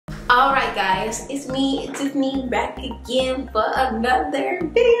Hi guys, it's me, Tiffany, back again for another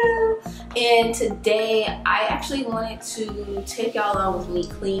video. And today I actually wanted to take y'all on with me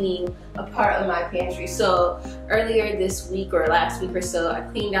cleaning a part of my pantry. So earlier this week or last week or so, I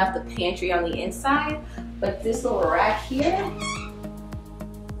cleaned out the pantry on the inside, but this little rack here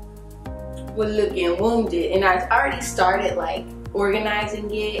was looking wounded, and I already started like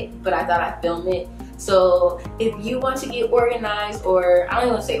organizing it, but I thought I'd film it. So if you want to get organized, or I don't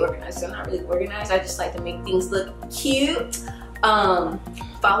even want to say organized, so I'm not really organized, I just like to make things look cute,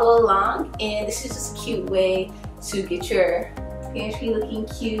 follow along. And this is just a cute way to get your pantry looking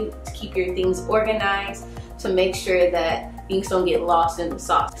cute, to keep your things organized, to make sure that things don't get lost in the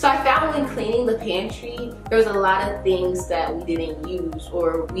sauce. So I found when cleaning the pantry, there was a lot of things that we didn't use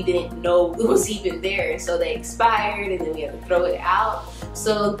or we didn't know it was even there, and so they expired and then we had to throw it out.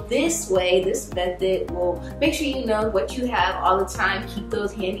 So this way, this method will make sure you know what you have all the time. Keep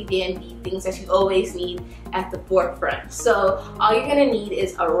those handy dandy things that you always need at the forefront. So all you're gonna need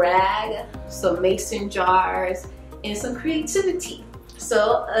is a rag, some mason jars, and some creativity.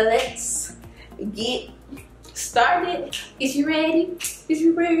 So let's get started. Is you ready? Is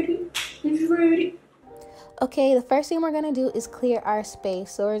you ready? Is you ready? Okay, the first thing we're going to do is clear our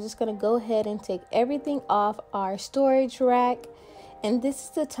space. So we're just going to go ahead and take everything off our storage rack. And this is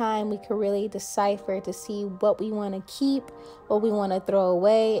the time we can really decipher to see what we want to keep, what we want to throw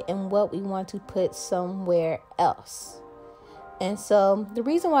away, and what we want to put somewhere else. And so the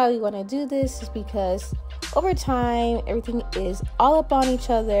reason why we want to do this is because over time, everything is all up on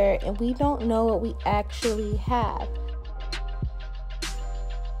each other and we don't know what we actually have.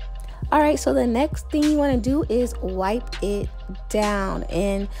 All right, so the next thing you want to do is wipe it down.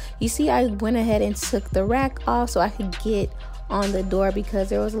 And you see, I went ahead and took the rack off so I could get on the door because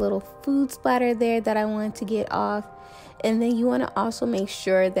there was a little food splatter there that I wanted to get off. And then you want to also make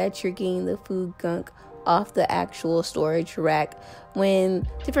sure that you're getting the food gunk off the actual storage rack. When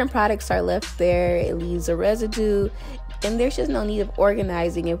different products are left there, it leaves a residue, and there's just no need of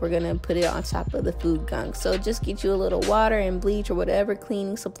organizing if we're gonna put it on top of the food gunk. So just get you a little water and bleach or whatever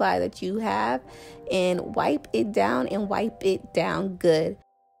cleaning supply that you have and wipe it down, and wipe it down good.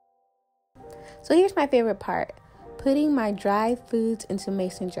 So here's my favorite part: putting my dry foods into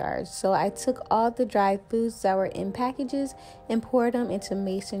mason jars. So I took all the dry foods that were in packages and poured them into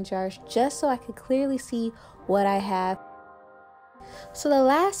mason jars just so I could clearly see what I have. So the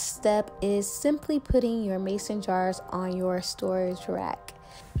last step is simply putting your mason jars on your storage rack.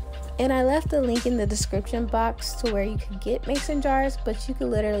 And I left a link in the description box to where you could get mason jars, but you could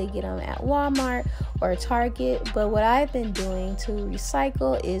literally get them at Walmart or Target. But what I've been doing to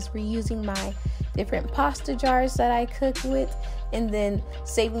recycle is reusing my different pasta jars that I cook with and then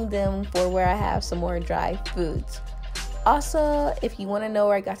saving them for where I have some more dry foods. Also, if you want to know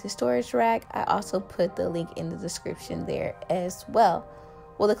where I got the storage rack, I also put the link in the description there as well.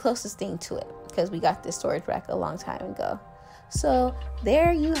 Well, the closest thing to it, because we got this storage rack a long time ago. So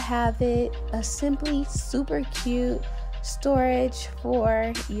there you have it, a simply super cute storage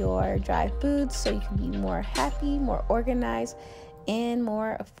for your dry foods so you can be more happy, more organized, and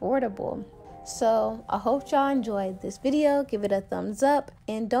more affordable. So I hope y'all enjoyed this video. Give it a thumbs up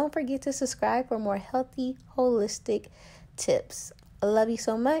and don't forget to subscribe for more healthy, holistic tips. I love you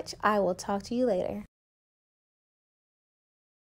so much. I will talk to you later.